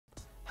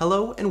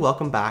Hello and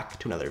welcome back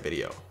to another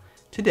video.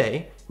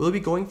 Today, we'll be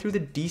going through the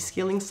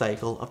descaling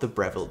cycle of the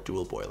Breville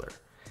Dual Boiler.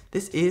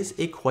 This is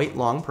a quite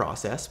long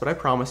process, but I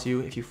promise you,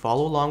 if you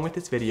follow along with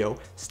this video,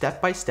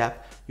 step by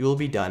step, you will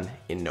be done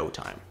in no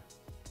time.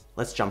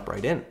 Let's jump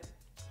right in.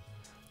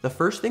 The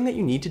first thing that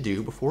you need to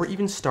do before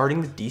even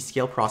starting the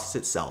descale process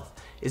itself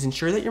is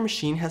ensure that your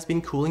machine has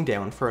been cooling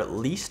down for at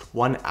least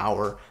 1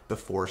 hour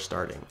before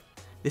starting.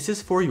 This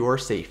is for your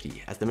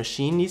safety, as the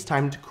machine needs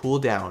time to cool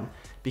down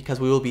because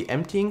we will be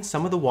emptying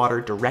some of the water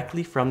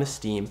directly from the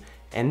steam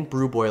and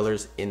brew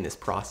boilers in this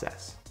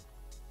process.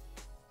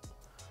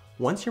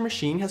 Once your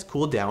machine has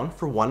cooled down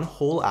for 1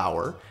 whole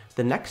hour,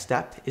 the next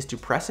step is to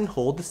press and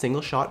hold the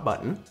single shot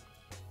button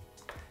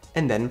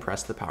and then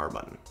press the power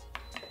button.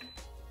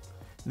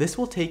 This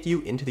will take you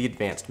into the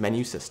advanced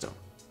menu system.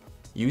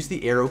 Use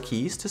the arrow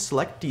keys to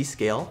select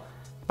descale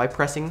by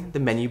pressing the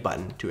menu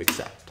button to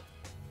accept.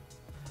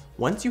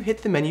 Once you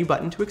hit the menu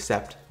button to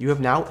accept, you have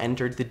now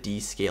entered the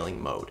descaling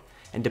mode,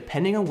 and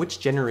depending on which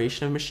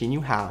generation of machine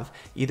you have,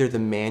 either the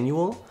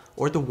manual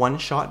or the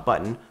one-shot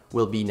button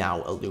will be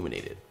now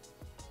illuminated.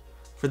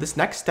 For this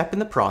next step in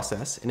the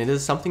process, and it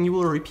is something you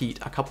will repeat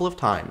a couple of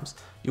times,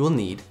 you will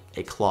need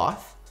a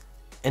cloth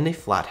and a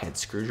flathead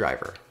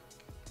screwdriver.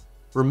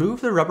 Remove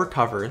the rubber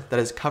cover that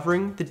is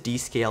covering the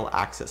descale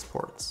access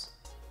ports.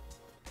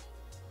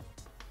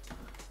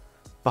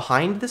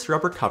 Behind this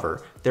rubber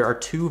cover, there are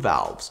 2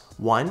 valves,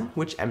 one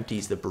which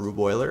empties the brew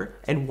boiler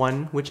and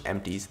one which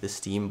empties the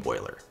steam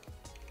boiler.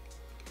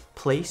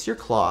 Place your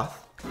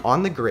cloth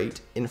on the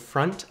grate in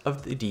front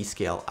of the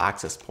descale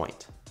access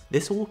point.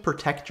 This will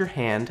protect your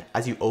hand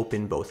as you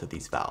open both of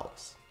these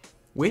valves.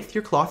 With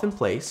your cloth in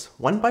place,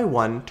 one by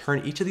one,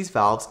 turn each of these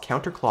valves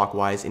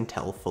counterclockwise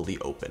until fully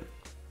open.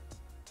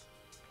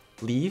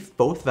 Leave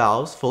both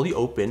valves fully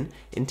open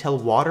until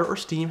water or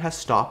steam has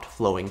stopped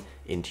flowing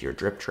into your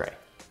drip tray.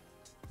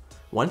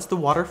 Once the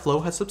water flow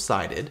has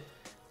subsided,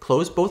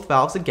 close both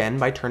valves again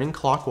by turning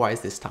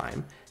clockwise this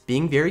time,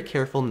 being very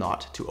careful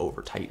not to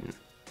over-tighten.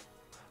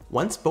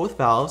 Once both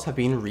valves have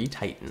been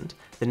re-tightened,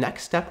 the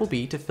next step will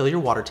be to fill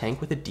your water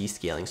tank with a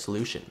descaling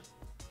solution.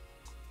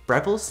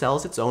 Breville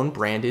sells its own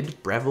branded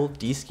Breville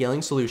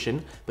descaling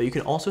solution, but you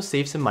can also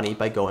save some money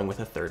by going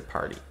with a third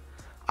party.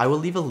 I will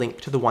leave a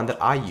link to the one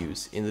that I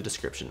use in the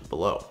description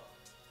below.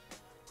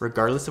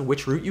 Regardless of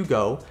which route you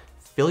go,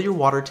 fill your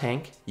water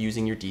tank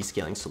using your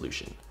descaling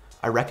solution.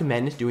 I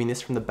recommend doing this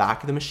from the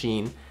back of the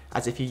machine,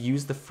 as if you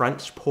use the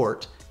front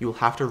port, you will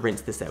have to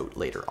rinse this out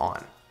later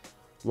on.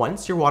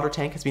 Once your water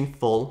tank has been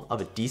full of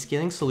a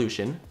descaling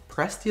solution,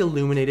 press the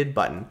illuminated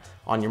button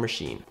on your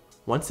machine.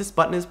 Once this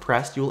button is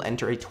pressed, you will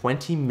enter a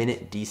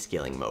 20-minute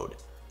descaling mode.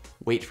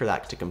 Wait for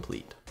that to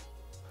complete.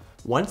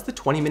 Once the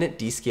 20-minute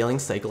descaling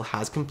cycle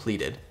has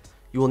completed,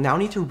 you will now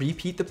need to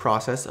repeat the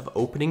process of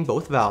opening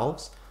both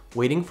valves,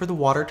 waiting for the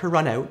water to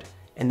run out,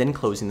 and then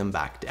closing them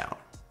back down.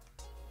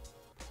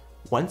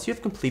 Once you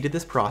have completed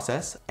this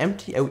process,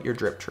 empty out your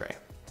drip tray.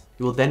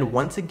 You will then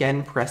once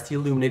again press the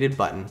illuminated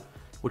button,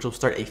 which will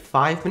start a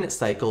 5-minute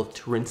cycle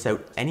to rinse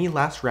out any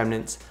last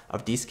remnants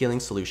of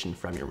descaling solution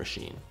from your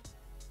machine.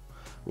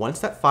 Once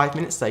that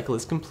 5-minute cycle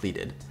is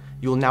completed,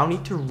 you will now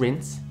need to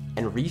rinse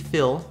and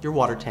refill your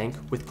water tank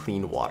with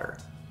clean water.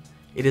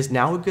 It is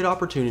now a good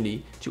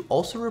opportunity to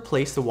also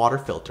replace the water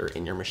filter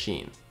in your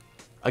machine.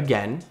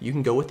 Again, you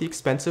can go with the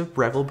expensive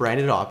Breville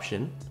branded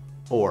option,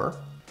 or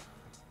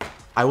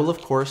I will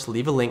of course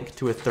leave a link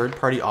to a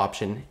third-party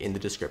option in the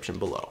description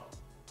below.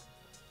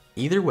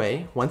 Either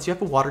way, once you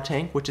have a water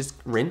tank which is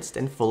rinsed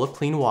and full of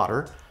clean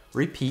water,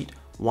 repeat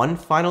one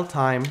final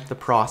time the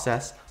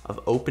process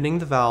of opening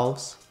the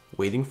valves,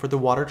 waiting for the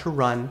water to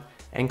run,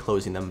 and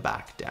closing them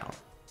back down.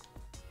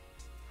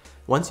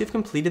 Once you've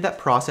completed that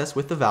process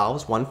with the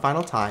valves one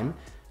final time,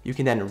 you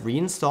can then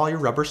reinstall your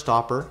rubber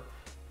stopper,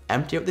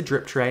 empty out the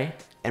drip tray,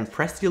 and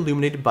press the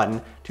illuminated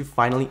button to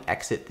finally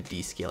exit the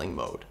descaling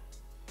mode.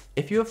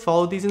 If you have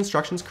followed these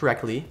instructions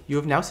correctly, you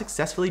have now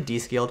successfully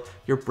descaled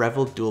your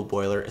Breville Dual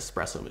Boiler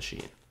espresso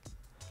machine.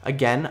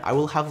 Again, I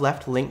will have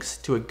left links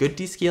to a good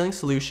descaling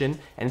solution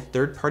and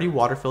third-party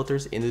water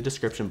filters in the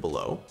description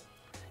below.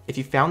 If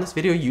you found this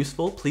video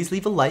useful, please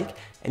leave a like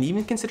and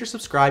even consider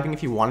subscribing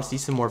if you want to see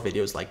some more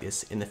videos like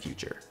this in the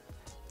future.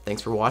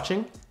 Thanks for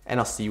watching, and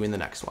I'll see you in the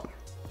next one.